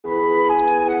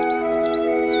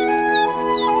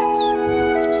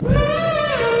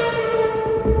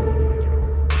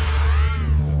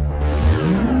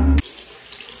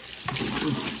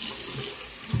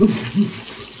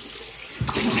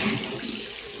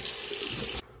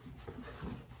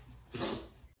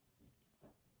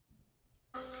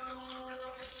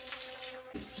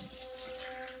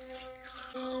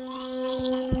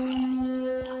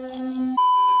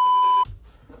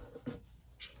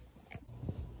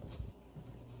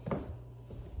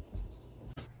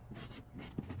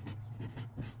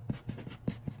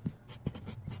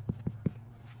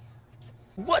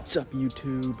What's up,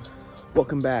 YouTube?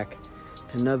 Welcome back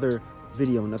to another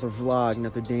video, another vlog,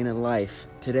 another day in the life.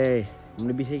 Today, I'm going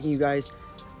to be taking you guys,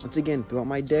 once again, throughout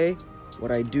my day,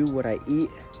 what I do, what I eat.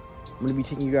 I'm going to be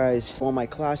taking you guys through all my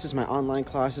classes, my online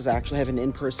classes. I actually have an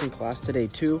in-person class today,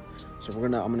 too. So I'm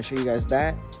going to show you guys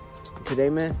that. And today,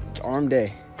 man, it's arm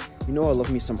day. You know I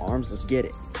love me some arms. Let's get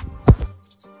it.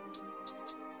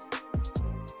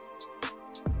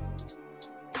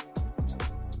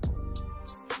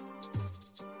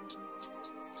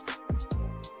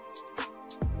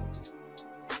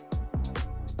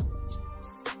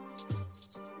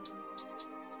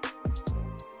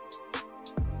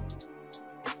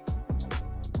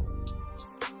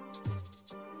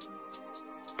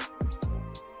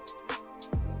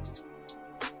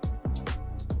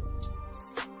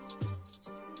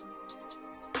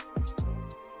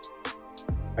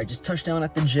 I just touched down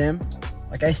at the gym.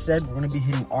 Like I said, we're gonna be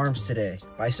hitting arms today.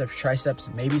 Biceps, triceps,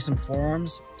 maybe some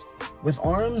forearms. With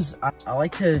arms, I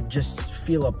like to just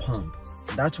feel a pump.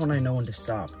 That's when I know when to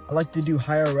stop. I like to do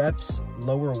higher reps,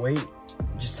 lower weight,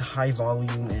 just high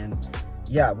volume. And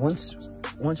yeah, once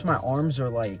my arms are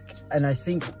like, and I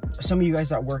think some of you guys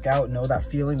that work out know that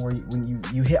feeling where when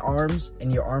you hit arms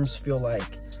and your arms feel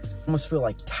like, almost feel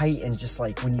like tight, and just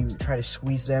like when you try to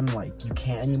squeeze them, like you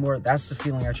can't anymore. That's the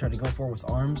feeling I try to go for with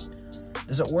arms.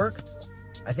 Does it work?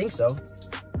 I think so.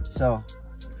 So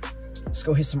let's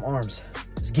go hit some arms.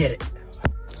 Let's get it.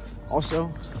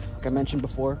 Also, like I mentioned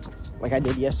before, like I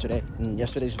did yesterday in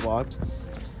yesterday's vlog,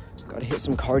 gotta hit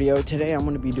some cardio today. I'm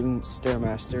gonna be doing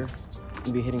Stairmaster. I'm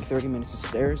gonna be hitting 30 minutes of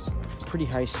stairs, pretty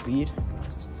high speed.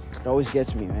 It always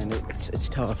gets me, man. It's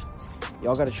tough.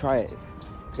 Y'all gotta try it.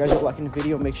 If you guys are liking the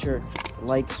video, make sure to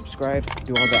like, subscribe,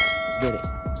 do all that. Let's get it.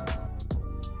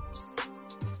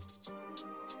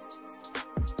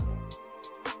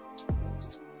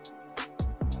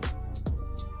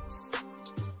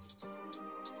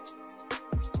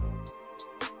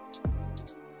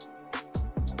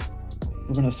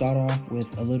 We're gonna start off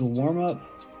with a little warm up,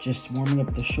 just warming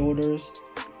up the shoulders,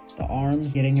 the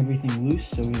arms, getting everything loose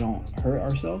so we don't hurt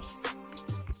ourselves.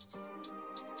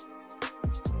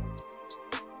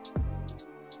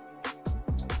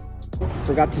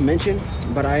 Forgot to mention,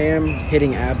 but I am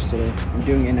hitting abs today. I'm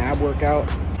doing an ab workout.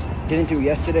 Didn't do it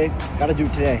yesterday, gotta do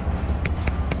it today.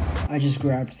 I just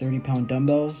grabbed 30-pound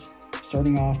dumbbells,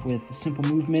 starting off with a simple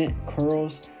movement,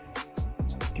 curls,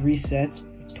 3 sets,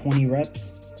 20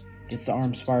 reps. Gets the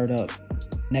arms fired up.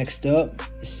 Next up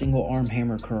is single arm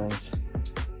hammer curls.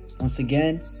 Once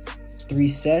again, 3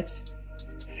 sets,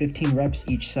 15 reps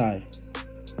each side.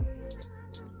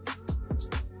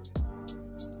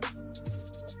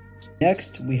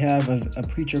 Next, we have a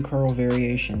preacher curl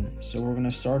variation. So we're gonna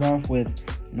start off with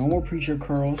normal preacher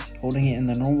curls, holding it in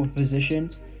the normal position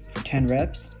for 10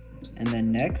 reps. And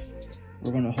then next,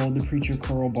 we're gonna hold the preacher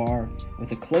curl bar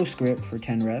with a close grip for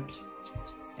 10 reps.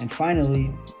 And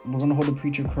finally, we're gonna hold the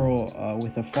preacher curl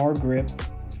with a far grip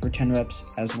for 10 reps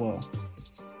as well.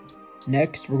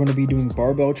 Next, we're gonna be doing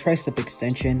barbell tricep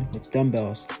extension with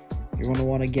dumbbells. You're gonna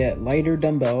wanna get lighter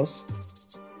dumbbells,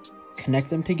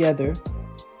 connect them together,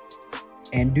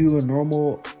 and do a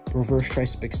normal reverse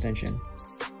tricep extension.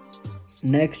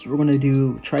 Next, we're gonna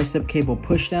do tricep cable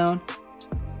push down.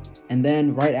 And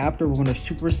then right after, we're gonna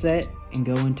superset and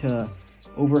go into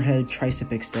overhead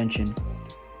tricep extension.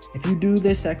 If you do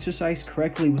this exercise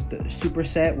correctly with the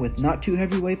superset, with not too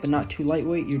heavy weight but not too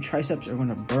lightweight, your triceps are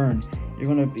gonna burn.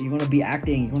 You're gonna be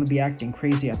acting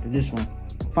crazy after this one.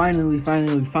 Finally,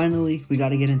 we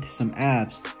gotta get into some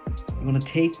abs. You're gonna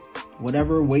take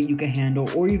whatever weight you can handle,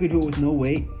 or you could do it with no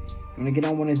weight. You're gonna get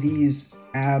on one of these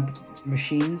ab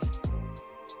machines.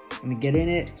 You're gonna get in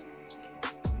it.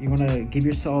 You're gonna give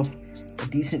yourself a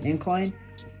decent incline.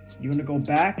 You're gonna go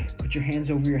back, put your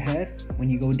hands over your head. When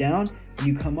you go down, when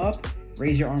you come up,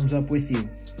 raise your arms up with you.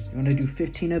 You're gonna do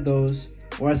 15 of those,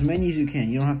 or as many as you can.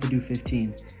 You don't have to do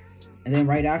 15. And then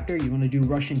right after, you're gonna do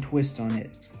Russian twists on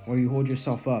it, where you hold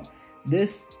yourself up.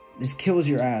 This kills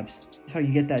your abs. That's how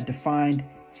you get that defined,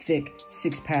 thick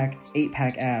 6-pack,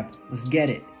 8-pack ab. Let's get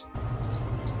it.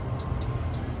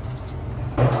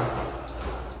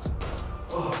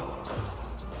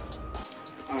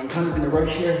 I'm kind of in a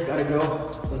rush here, gotta go.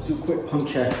 So let's do a quick pump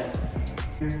check.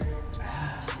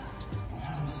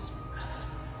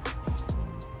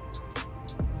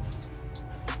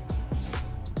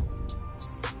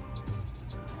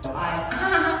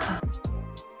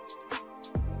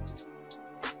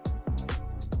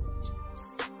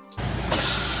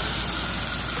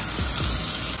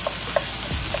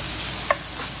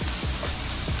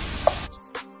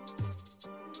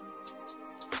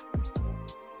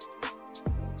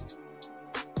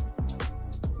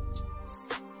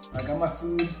 got my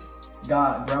food,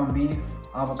 got ground beef,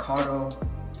 avocado,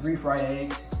 3 fried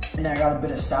eggs, and then I got a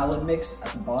bit of salad mix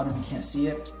at the bottom, you can't see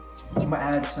it. I'm gonna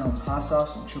add some hot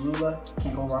sauce, some Cholula.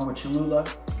 Can't go wrong with Cholula.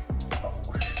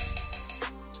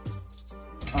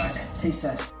 All right, taste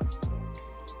test.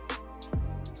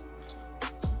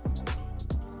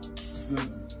 It's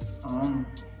good.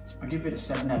 I'll give it a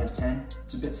 7 out of 10.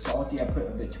 It's a bit salty, I put a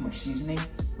bit too much seasoning.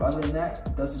 But other than that,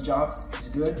 it does the job, it's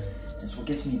good. It's what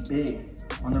gets me big.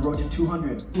 On the road to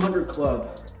 200. 200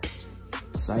 club.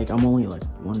 Psych, I'm only like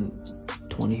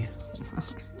 120.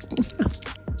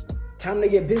 Time to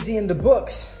get busy in the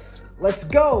books. Let's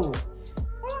go.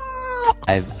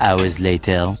 5 hours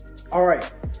later. All right,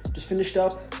 just finished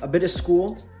up a bit of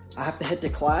school. I have to head to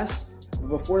class. But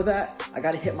before that, I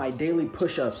gotta hit my daily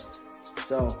push-ups.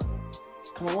 So,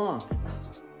 come along.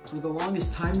 For the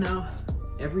longest time now,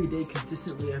 every day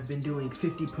consistently I've been doing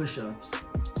 50 push-ups.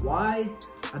 Why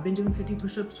I've been doing 50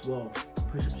 push-ups? Well,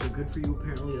 push-ups are good for you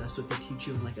apparently. That's what they teach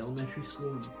you in like elementary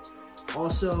school. And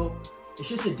also, it's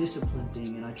just a discipline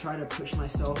thing, and I try to push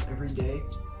myself every day.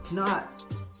 It's not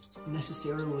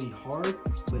necessarily hard,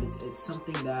 but it's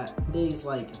something that days,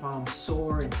 like if I'm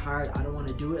sore and tired, I don't want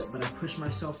to do it, but I push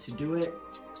myself to do it.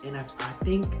 And I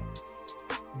think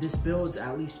this builds,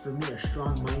 at least for me, a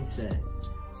strong mindset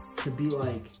to be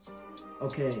like,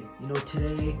 okay, you know,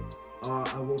 today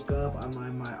I woke up,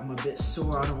 I'm a bit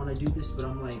sore, I don't want to do this, but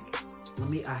I'm like,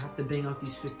 I have to bang out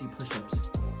these 50 push-ups.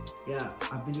 Yeah,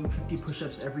 I've been doing 50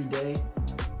 push-ups every day.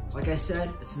 Like I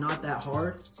said, it's not that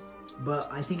hard,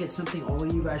 but I think it's something all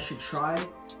of you guys should try.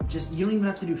 Just, you don't even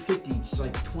have to do 50, just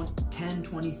like 10,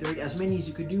 20, 30, as many as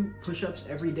you could do push-ups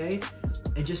every day,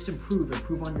 and just improve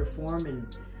on your form.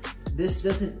 And this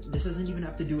doesn't even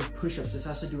have to do with push-ups. This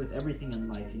has to do with everything in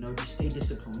life, you know. Just stay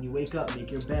disciplined. When you wake up,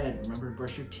 make your bed, remember to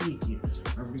brush your teeth,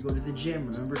 remember to go to the gym,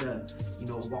 remember to, you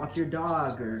know, walk your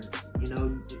dog, or, you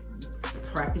know,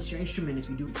 practice your instrument if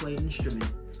you do play an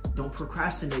instrument. Don't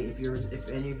procrastinate if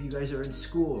any of you guys are in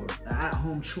school, or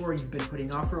at-home chore you've been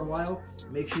putting off for a while.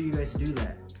 Make sure you guys do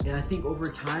that. And I think over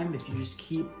time, if you just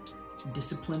keep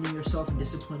disciplining yourself and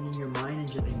disciplining your mind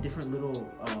and just in different little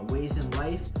ways in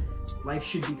life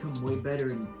should become way better.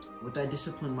 And with that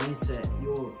disciplined mindset,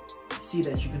 you'll see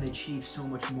that you can achieve so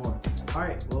much more. All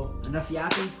right, well, enough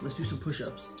yapping. Let's do some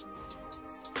push-ups.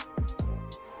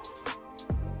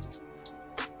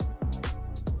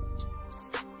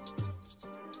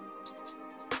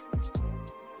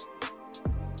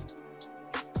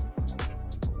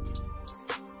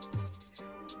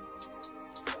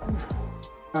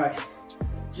 All right,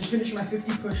 just finished my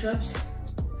 50 push-ups.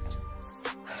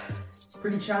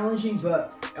 Pretty challenging,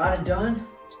 but got it done.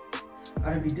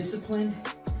 Gotta be disciplined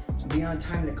and be on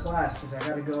time to class, because I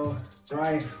gotta go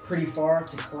drive pretty far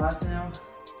to class now.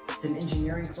 It's an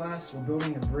engineering class. We're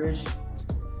building a bridge.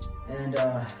 And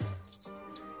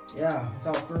yeah,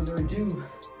 without further ado,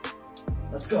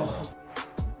 let's go.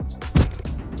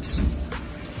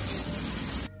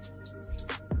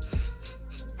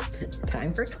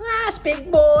 Time for class,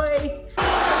 big boy.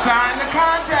 Sign the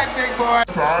contract, big boy.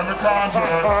 Sign the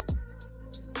contract.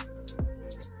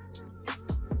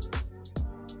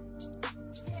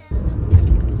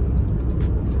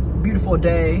 Beautiful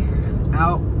day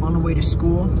out on the way to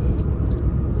school.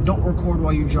 Don't record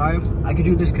while you drive. I can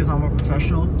do this because I'm a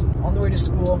professional. On the way to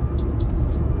school.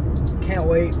 Can't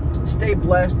wait. Stay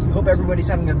blessed. Hope everybody's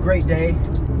having a great day.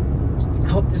 I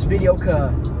hope this video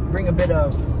could bring a bit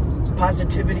of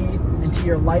positivity into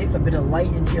your life, a bit of light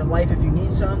into your life if you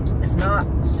need some. If not,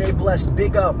 stay blessed.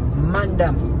 Big up,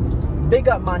 Mandam. Big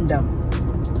up,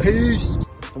 Mandam. Peace.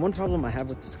 The one problem I have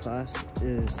with this class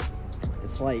is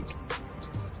it's like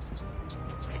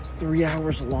 3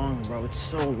 hours long, bro. It's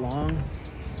so long,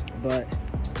 but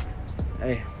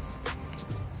hey,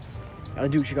 gotta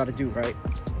do what you gotta do, right?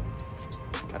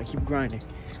 Gotta keep grinding.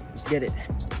 Let's get it.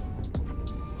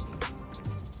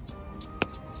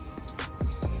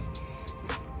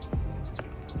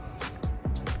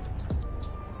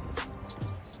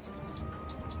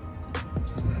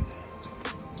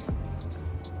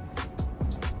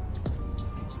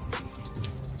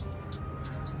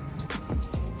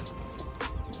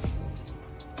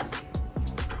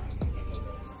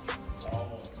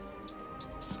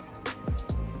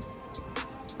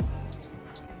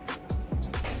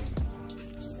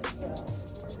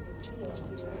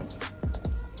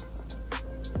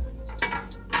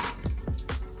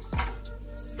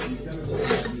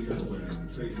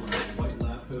 Trademark white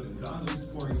lab coat and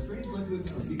condoms, pouring strange liquids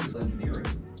from Beacon Engineering.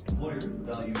 Employers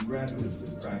value graduates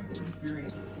with practical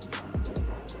experience.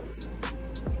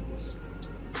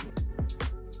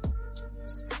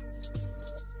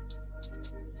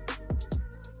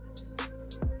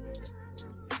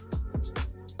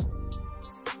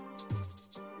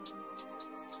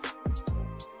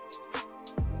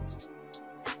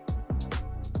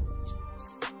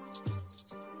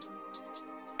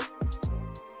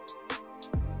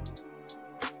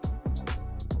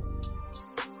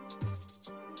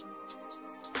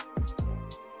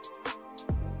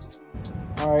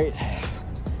 All right,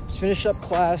 just finished up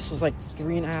class. It was like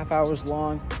 3.5 hours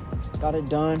long. Got it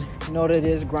done. You know what it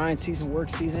is, grind season, work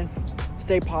season.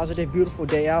 Stay positive, beautiful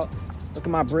day out. Look at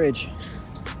my bridge.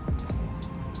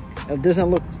 It doesn't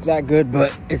look that good,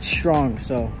 but it's strong,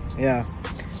 so yeah.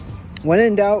 When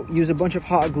in doubt, use a bunch of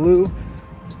hot glue,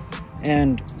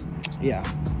 and yeah.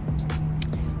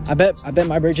 I bet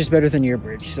my bridge is better than your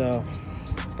bridge, so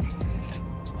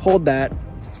hold that.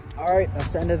 All right,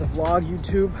 that's the end of the vlog,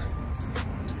 YouTube.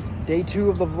 Day 2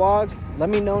 of the vlog. Let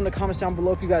me know in the comments down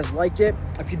below if you guys liked it.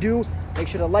 If you do, make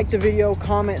sure to like the video,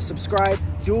 comment, subscribe,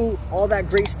 do all that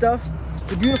great stuff.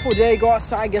 It's a beautiful day. Go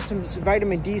outside, get some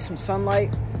vitamin D, some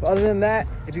sunlight. But other than that,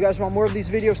 if you guys want more of these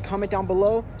videos, comment down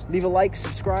below, leave a like,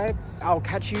 subscribe. I'll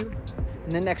catch you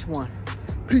in the next one.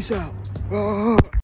 Peace out.